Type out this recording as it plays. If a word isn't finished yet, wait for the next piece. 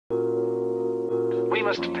We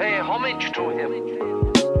must pay homage to him.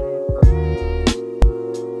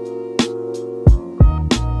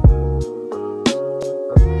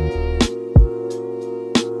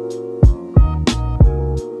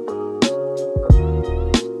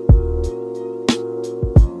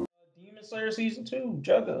 Demon Slayer season 2,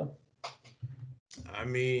 Jugga. I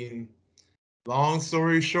mean, long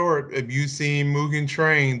story short, if you've seen Mugen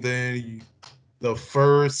Train, then the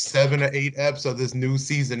first 7 or 8 eps of this new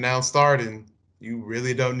season now starting, you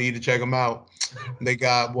really don't need to check them out. They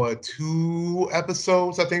got, 2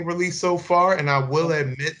 episodes, I think, released so far, and I will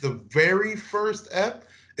admit the very first ep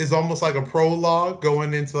is almost like a prologue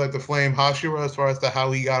going into like the Flame Hashira as far as to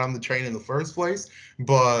how he got on the train in the first place,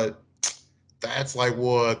 but that's like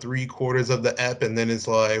 3/4 of the ep, and then it's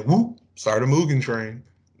like, whoop, start a Mugen Train.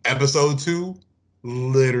 Episode 2,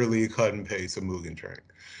 literally cut and paste a Mugen Train.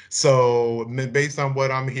 So based on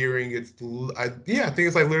what I'm hearing, I think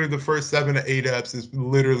it's like literally the first 7 to 8 eps is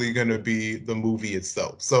literally going to be the movie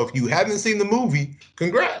itself. So if you haven't seen the movie,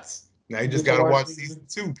 congrats. Now you just got to watch season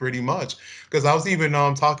 2 pretty much. Because I was even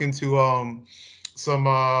talking to some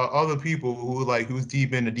other people who's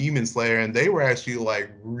deep into Demon Slayer, and they were actually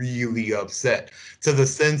like really upset to the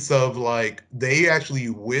sense of like they actually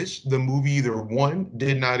wish the movie either 1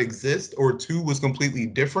 did not exist or 2 was completely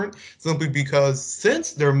different, simply because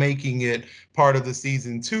since they're making it part of the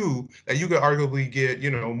season 2, that you could arguably get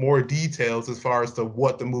more details as far as to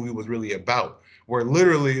what the movie was really about, where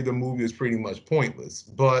literally the movie is pretty much pointless.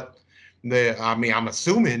 But I'm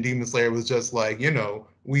assuming Demon Slayer was just like,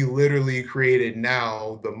 we literally created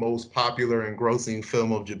now the most popular and grossing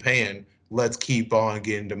film of Japan. Let's keep on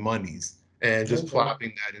getting the monies and just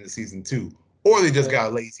plopping that into season 2. Or they just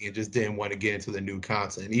got lazy and just didn't want to get into the new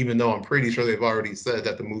content, even though I'm pretty sure they've already said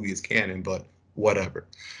that the movie is canon, but whatever.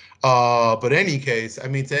 But any case, I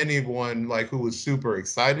mean, to anyone like who was super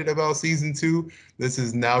excited about season 2, this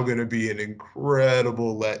is now going to be an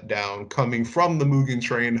incredible letdown coming from the Mugen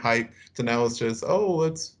Train hype to now it's just,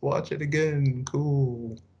 let's watch it again.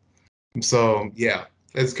 Cool. So yeah,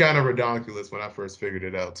 it's kind of ridiculous when I first figured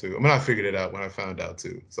it out too. I mean, I figured it out when I found out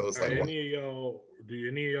too. So it's like, do any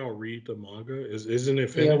of y'all read the manga? Isn't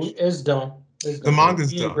it finished? Yeah, it's done. The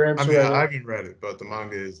manga's done. I mean, I haven't read it, but the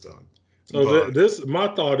manga is done. So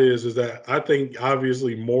my thought is that I think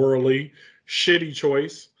obviously morally shitty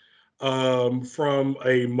choice from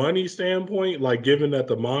a money standpoint, like given that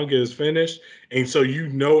the manga is finished, and so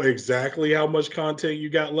exactly how much content you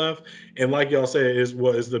got left, and like y'all said, is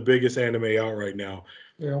what is the biggest anime out right now.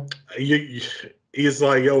 Yeah, it's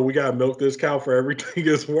like, we gotta milk this cow for everything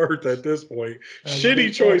it's worth at this point.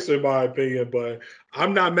 Shitty choice in my opinion, but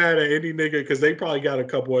I'm not mad at any nigga because they probably got a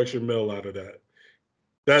couple extra mil out of that.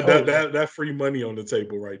 That free money on the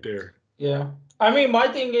table right there. Yeah. I mean, my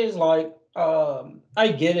thing is like, I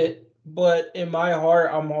get it, but in my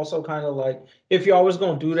heart, I'm also kind of like, if y'all was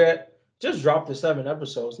gonna do that, just drop the 7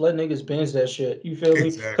 episodes. Let niggas binge that shit. You feel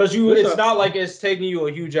me? Because it's not like it's taking you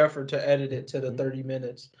a huge effort to edit it to the 30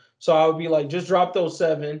 minutes. So I would be like, just drop those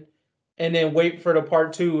 7 and then wait for the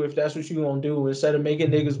part 2 if that's what you gonna do, instead of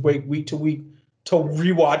making niggas wait week to week to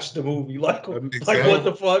rewatch the movie. Like what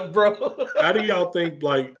the fuck, bro? How do y'all think,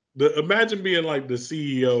 like, imagine being like the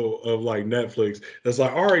CEO of like Netflix. That's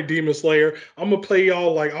like, all right, Demon Slayer, I'm gonna play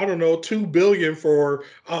y'all like, I don't know, $2 billion for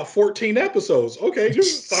 14 episodes. Okay, you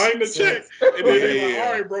sign the check, and then they're like,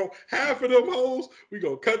 all right, bro, half of them hoes, we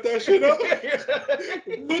gonna cut that shit up,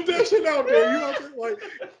 put that shit out there. You know what I'm saying? Like,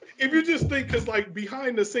 if you just think, because like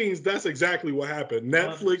behind the scenes, that's exactly what happened.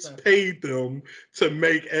 Netflix 100%. Paid them to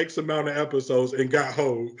make X amount of episodes and got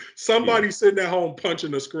hoed. Somebody sitting at home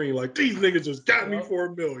punching the screen like, these niggas just got me for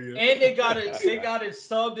 $1 million. And they got it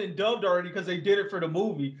subbed and dubbed already because they did it for the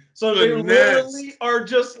movie. So they literally are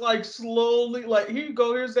just like slowly like, here you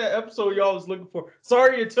go, here's that episode y'all was looking for.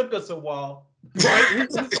 Sorry it took us a while. Right?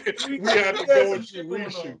 we had to go and shoot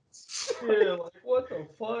reshoots. Yeah, like what the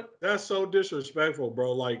fuck? That's so disrespectful,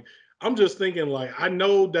 bro. Like, I'm just thinking, like, I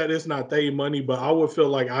know that it's not their money, but I would feel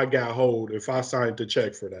like I got hold if I signed the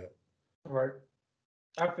check for that. Right.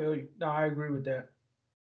 I feel you. No, I agree with that.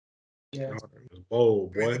 Yeah. Oh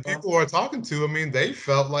boy. The people are talking to, I mean, they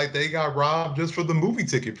felt like they got robbed just for the movie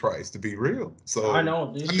ticket price, to be real. So I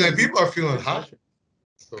know. People are feeling hot.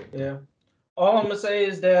 So. Yeah. All I'm gonna say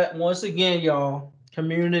is that once again, y'all,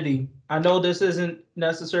 community. I know this isn't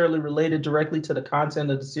necessarily related directly to the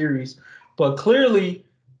content of the series, but clearly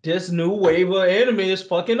this new wave of anime is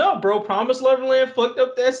fucking up, bro. Promised Neverland fucked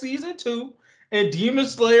up that season 2, and Demon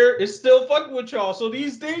Slayer is still fucking with y'all. So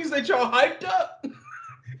these things that y'all hyped up.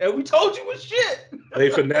 And we told you was shit. They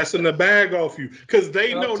finessing the bag off you. Because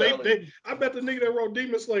they know I bet the nigga that wrote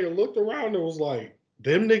Demon Slayer looked around and was like,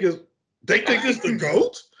 them niggas, They think it's the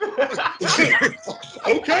GOAT?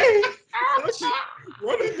 Okay.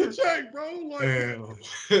 Run it the check, bro.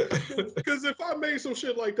 Like, because if I made some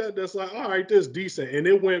shit like that, that's like, all right, this decent, and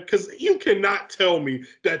it went, because you cannot tell me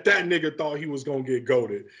that nigga thought he was gonna get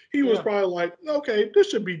goated. He was probably like, okay, this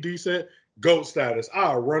should be decent. GOAT status.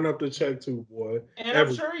 I'll run up the check too, boy. And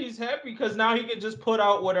I'm sure he's happy because now he can just put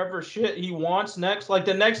out whatever shit he wants next. Like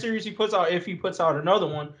the next series he puts out, if he puts out another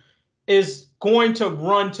one, is going to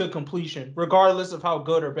run to completion, regardless of how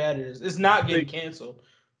good or bad it is. It's not getting canceled.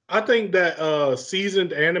 I think that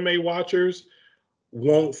seasoned anime watchers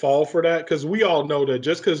won't fall for that, because we all know that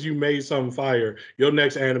just because you made something fire, your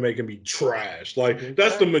next anime can be trash. Like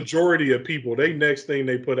that's the majority of people. They next thing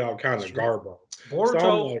they put out kind of garbage. Boruto. So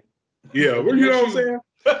I'm like, yeah, well, you know what I'm saying?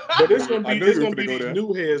 But it's gonna be these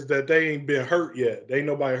new heads that they ain't been hurt yet. They ain't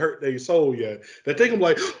nobody hurt their soul yet. That they can be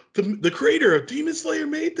like, the creator of Demon Slayer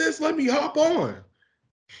made this. Let me hop on.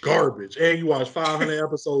 Garbage. And you watch 500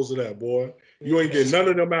 episodes of that, boy. You ain't getting none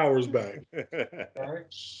of them hours back. All right.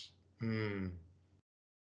 Hmm.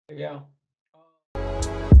 Yeah.